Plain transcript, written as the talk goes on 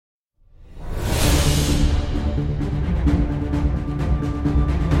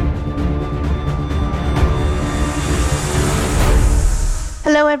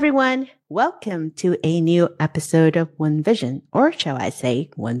Hello, everyone. Welcome to a new episode of One Vision, or shall I say,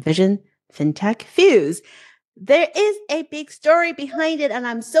 One Vision Fintech Fuse. There is a big story behind it, and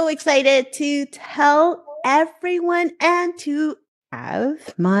I'm so excited to tell everyone and to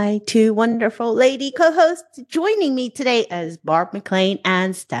have my two wonderful lady co-hosts joining me today as Barb McLean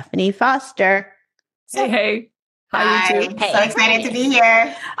and Stephanie Foster. Hey. Hi, you two? So excited to be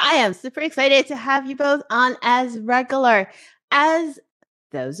here. I am super excited to have you both on as regular. As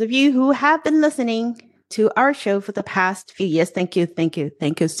those of you who have been listening to our show for the past few years, thank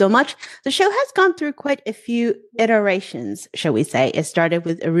you so much. The show has gone through quite a few iterations, shall we say. It started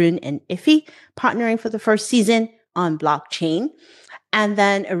with Arun and Iffy partnering for the first season on blockchain. And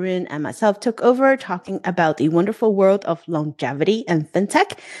then Arun and myself took over talking about the wonderful world of longevity and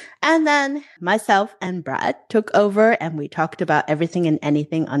fintech. And then myself and Brad took over and we talked about everything and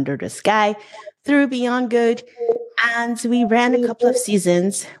anything under the sky through Beyond Good. And we ran a couple of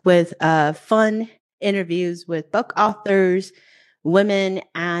seasons with fun interviews with book authors, women,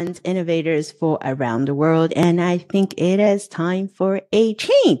 and innovators for around the world. And I think it is time for a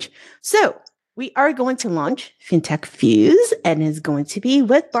change. So we are going to launch Fintech Fuse, and it's going to be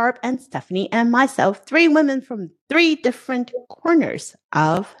with Barb and Stephanie and myself, three women from three different corners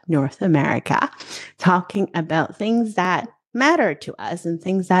of North America, talking about things that matter to us and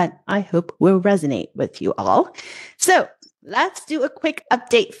things that I hope will resonate with you all. So let's do a quick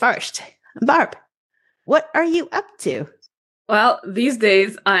update first. Barb, what are you up to? Well, these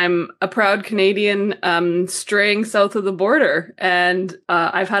days I'm a proud Canadian straying south of the border, and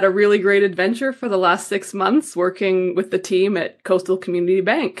I've had a really great adventure for the last 6 months working with the team at Coastal Community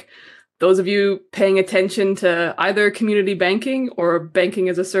Bank. Those of you paying attention to either community banking or banking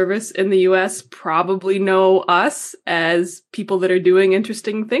as a service in the US probably know us as people that are doing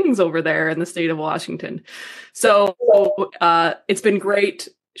interesting things over there in the state of Washington. So it's been great.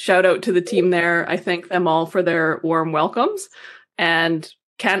 Shout out to the team there. I thank them all for their warm welcomes and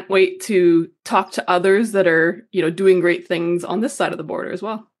can't wait to talk to others that are, doing great things on this side of the border as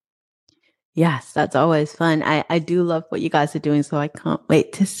well. Yes, that's always fun. I do love what you guys are doing, so I can't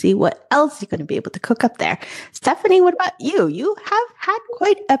wait to see what else you're going to be able to cook up there. Stephanie, what about you? You have had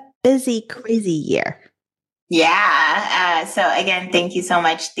quite a busy, crazy year. Yeah. So again, thank you so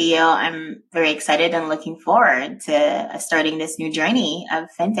much, Theo. I'm very excited and looking forward to starting this new journey of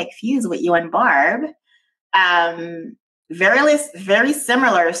Fintech Fuse with you and Barb. Very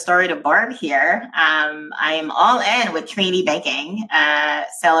similar story to Barb here. I am all in with community banking,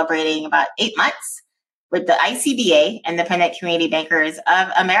 celebrating about 8 months with the ICBA, Independent Community Bankers of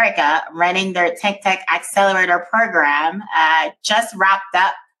America, running their Tech Accelerator program. Just wrapped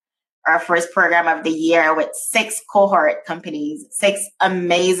up our first program of the year with 6 cohort companies, 6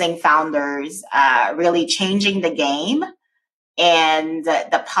 amazing founders, really changing the game and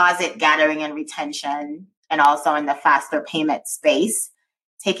deposit gathering and retention, and also in the faster payment space.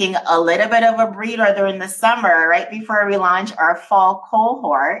 Taking a little bit of a breather during the summer, right before we launch our fall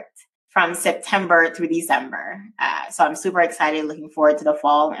cohort from September through December. So I'm super excited, looking forward to the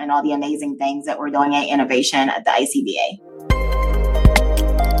fall and all the amazing things that we're doing at Innovation at the ICBA.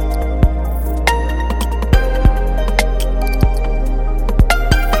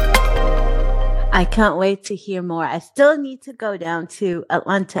 I can't wait to hear more. I still need to go down to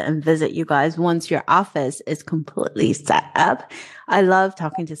Atlanta and visit you guys once your office is completely set up. I love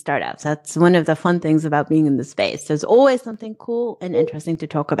talking to startups. That's one of the fun things about being in the space. There's always something cool and interesting to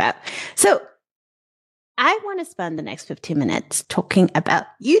talk about. So I want to spend the next 15 minutes talking about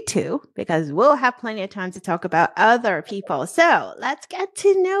you two, because we'll have plenty of time to talk about other people. So let's get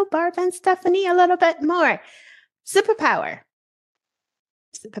to know Barb and Stephanie a little bit more. Superpower.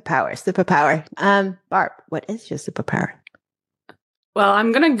 Barb, what is your superpower? Well,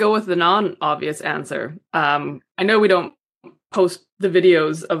 I'm going to go with the non-obvious answer. I know we don't post the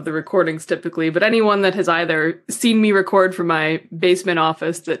videos of the recordings typically, but anyone that has either seen me record from my basement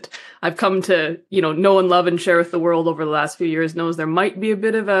office that I've come to, know and love and share with the world over the last few years knows there might be a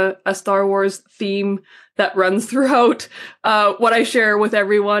bit of a Star Wars theme that runs throughout what I share with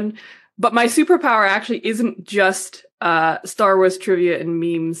everyone. But my superpower actually isn't just Star Wars trivia and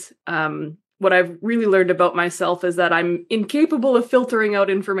memes. What I've really learned about myself is that I'm incapable of filtering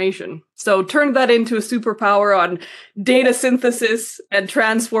out information. So turn that into a superpower on data synthesis and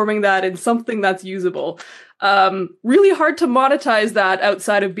transforming that in something that's usable. Really hard to monetize that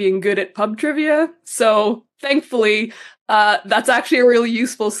outside of being good at pub trivia. So thankfully, that's actually a really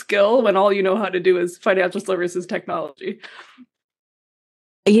useful skill when all you know how to do is financial services technology.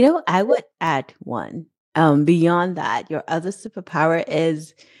 I would add one. Beyond that, your other superpower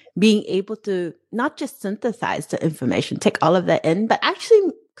is being able to not just synthesize the information, take all of that in, but actually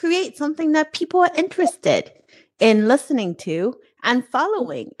create something that people are interested in listening to and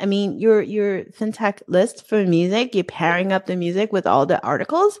following. I mean, your fintech list for music, you're pairing up the music with all the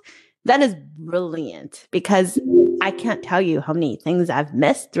articles. That is brilliant because I can't tell you how many things I've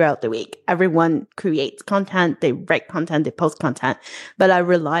missed throughout the week. Everyone creates content, they write content, they post content, but I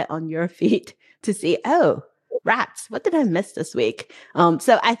rely on your feed to see, oh, rats, what did I miss this week?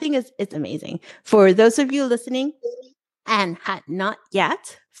 So I think it's amazing. For those of you listening and had not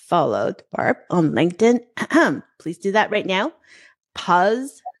yet followed Barb on LinkedIn, please do that right now.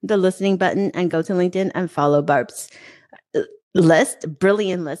 Pause the listening button and go to LinkedIn and follow Barb's list.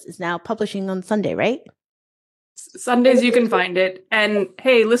 Brilliant list is now publishing on Sunday, right? Sundays you can find it. And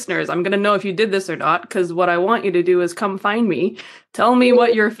hey, listeners, I'm going to know if you did this or not, because what I want you to do is come find me. Tell me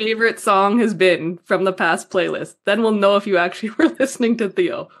what your favorite song has been from the past playlist. Then we'll know if you actually were listening to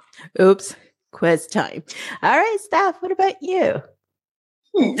Theo. Oops, quiz time. All right, Steph, what about you?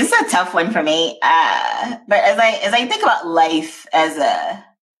 This is a tough one for me. But as I think about life as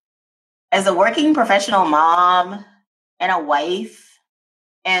a working professional mom and a wife,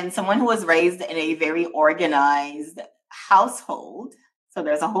 and someone who was raised in a very organized household. So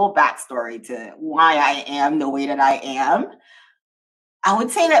there's a whole backstory to why I am the way that I am. I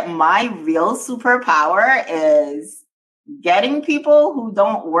would say that my real superpower is getting people who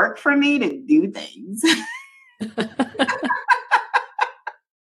don't work for me to do things. I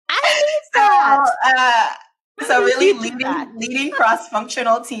need that. So really leading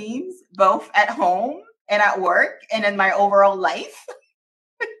cross-functional teams, both at home and at work and in my overall life.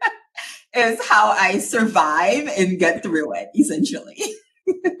 Is how I survive and get through it, essentially.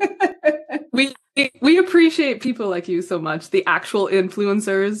 We appreciate people like you so much, the actual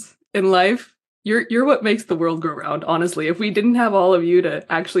influencers in life. You're what makes the world go round, honestly. If we didn't have all of you to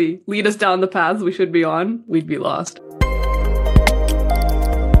actually lead us down the paths we should be on, we'd be lost.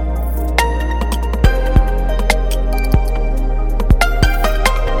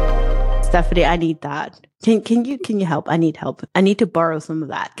 Stephanie, I need that. Can you help? I need help. I need to borrow some of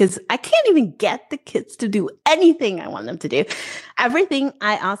that because I can't even get the kids to do anything I want them to do. Everything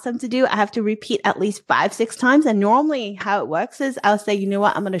I ask them to do, I have to repeat at least 5-6 times. And normally how it works is I'll say, you know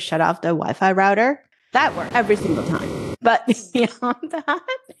what? I'm going to shut off the Wi-Fi router. That works every single time. But beyond that,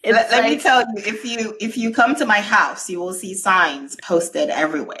 let me tell you, if you come to my house, you will see signs posted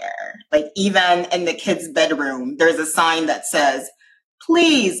everywhere. Like even in the kids' bedroom, there's a sign that says,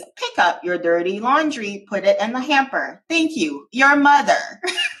 please pick up your dirty laundry, put it in the hamper. Thank you, your mother.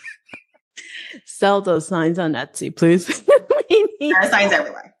 Sell those signs on Etsy, please. There are signs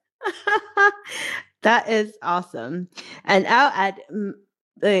everywhere. That is awesome. And I'll add,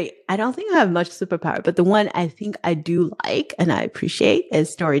 I don't think I have much superpower, but the one I think I do like and I appreciate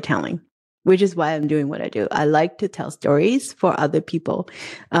is storytelling, which is why I'm doing what I do. I like to tell stories for other people.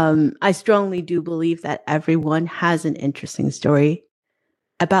 I strongly do believe that everyone has an interesting story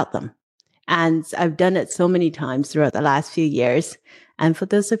about them. And I've done it so many times throughout the last few years. And for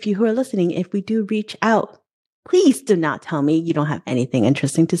those of you who are listening, if we do reach out, please do not tell me you don't have anything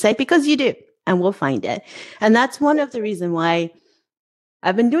interesting to say because you do, and we'll find it. And that's one of the reasons why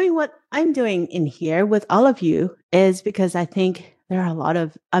I've been doing what I'm doing in here with all of you is because I think there are a lot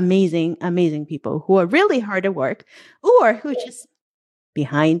of amazing, amazing people who are really hard at work or who just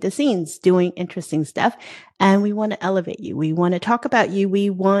behind the scenes doing interesting stuff. And we want to elevate you. We want to talk about you. We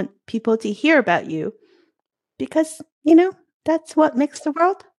want people to hear about you because, that's what makes the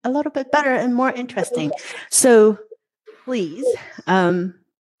world a little bit better and more interesting. So please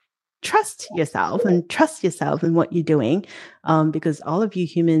trust yourself in what you're doing because all of you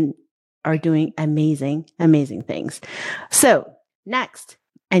human are doing amazing, amazing things. So next,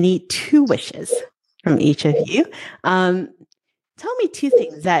 I need 2 wishes from each of you. Tell me 2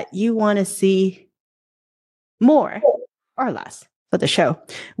 things that you want to see more or less for the show.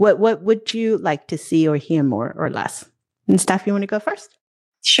 What would you like to see or hear more or less? And Steph, you want to go first?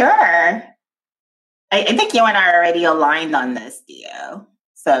 Sure. I think you and I are already aligned on this, Theo.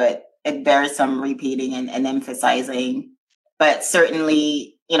 So it bears some repeating and emphasizing. But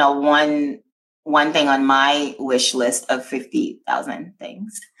certainly, one thing on my wish list of 50,000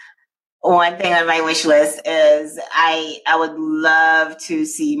 things. One thing on my wish list is I would love to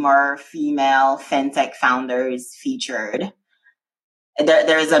see more female fintech founders featured.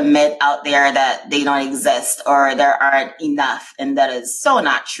 There's a myth out there that they don't exist or there aren't enough. And that is so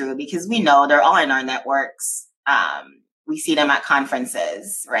not true because we know they're all in our networks. We see them at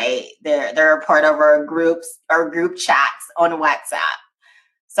conferences, right? They're a part of our groups, our group chats on WhatsApp.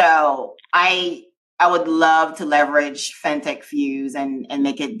 So I I would love to leverage Fintech Fuse and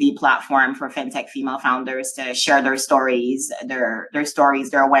make it the platform for Fintech female founders to share their stories, their stories,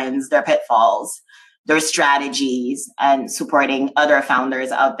 their wins, their pitfalls, their strategies, and supporting other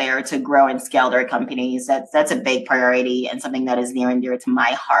founders out there to grow and scale their companies. That's a big priority and something that is near and dear to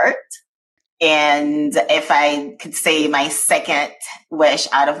my heart. And if I could say my second wish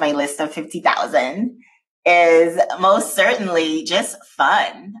out of my list of 50,000 is most certainly just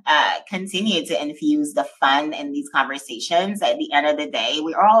fun. Continue to infuse the fun in these conversations. At the end of the day,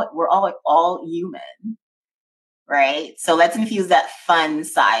 we're all human, right? So let's infuse that fun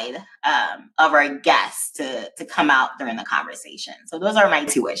side of our guests to come out during the conversation. So those are my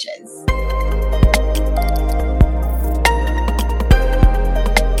 2 wishes.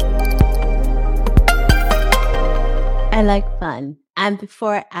 I like fun. And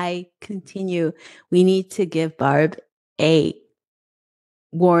before I continue, we need to give Barb a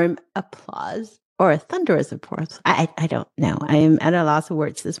warm applause or a thunderous applause. I don't know. I am at a loss of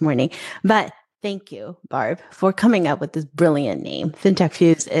words this morning. But thank you, Barb, for coming up with this brilliant name. Fintech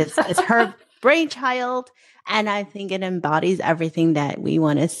Fuse is her brainchild. And I think it embodies everything that we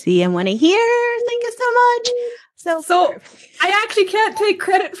want to see and want to hear. Thank you so much. So I actually can't take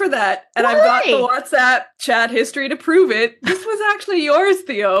credit for that. And I've got the WhatsApp chat history to prove it. This was actually yours,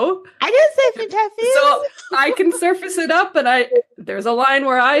 Theo. I didn't say Fintech Fuse. So I can surface it up, and there's a line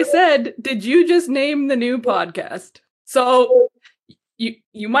where I said, "Did you just name the new podcast?" So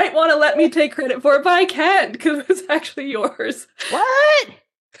you might want to let me take credit for it, but I can't because it's actually yours. What?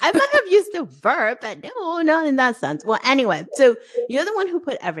 I might have used the verb, but no, not in that sense. Well, anyway, so you're the one who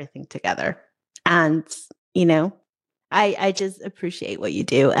put everything together. And, I just appreciate what you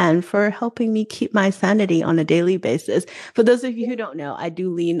do and for helping me keep my sanity on a daily basis. For those of you who don't know, I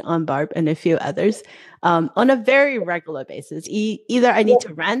do lean on Barb and a few others on a very regular basis. Either I need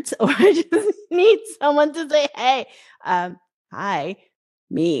to rant or I just need someone to say, hey, hi,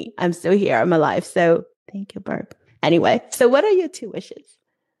 me, I'm still here. I'm alive. So thank you, Barb. Anyway, so what are your 2 wishes?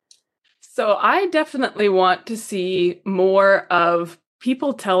 So I definitely want to see more of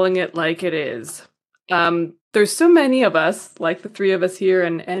people telling it like it is. There's so many of us, like the 3 of us here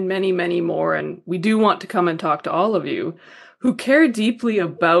and many, many more, and we do want to come and talk to all of you who care deeply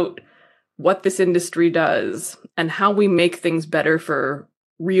about what this industry does and how we make things better for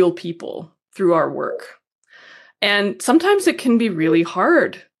real people through our work. And sometimes it can be really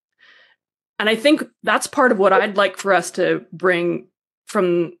hard. And I think that's part of what I'd like for us to bring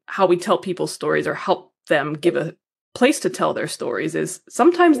from how we tell people's stories or help them give a place to tell their stories is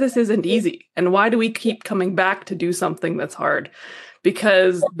sometimes this isn't easy. And why do we keep coming back to do something that's hard?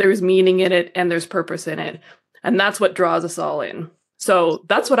 Because there's meaning in it and there's purpose in it. And that's what draws us all in. So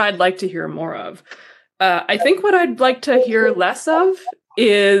that's what I'd like to hear more of. I think what I'd like to hear less of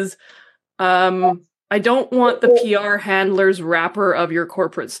is I don't want the PR handler's wrapper of your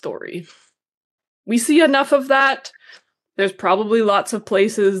corporate story. We see enough of that. There's probably lots of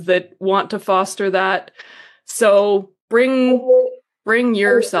places that want to foster that. So bring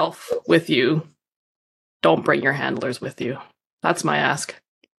yourself with you. Don't bring your handlers with you. That's my ask.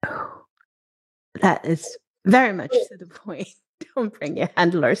 That is very much to the point. Don't bring your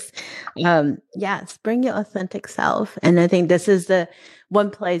handlers. Yes, bring your authentic self. And I think this is the one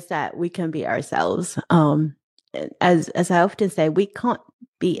place that we can be ourselves. As I often say, we can't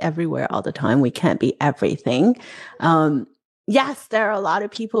be everywhere all the time. We can't be everything. Yes, there are a lot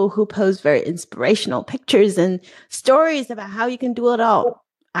of people who post very inspirational pictures and stories about how you can do it all.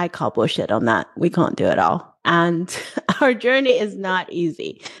 I call bullshit on that. We can't do it all. And our journey is not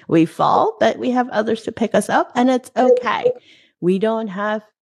easy. We fall, but we have others to pick us up, and it's okay. We don't have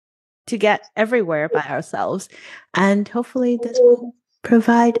to get everywhere by ourselves. And hopefully this will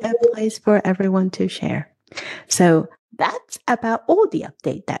provide a place for everyone to share. So that's about all the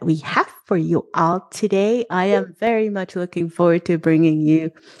update that we have for you all today. I am very much looking forward to bringing you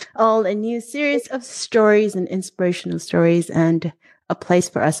all a new series of stories and inspirational stories and a place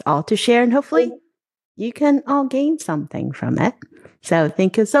for us all to share. And hopefully you can all gain something from it. So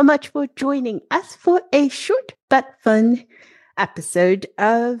thank you so much for joining us for a short but fun episode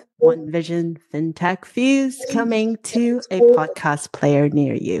of One Vision Fintech Fuse coming to a podcast player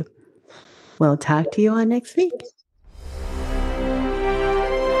near you. We'll talk to you all next week.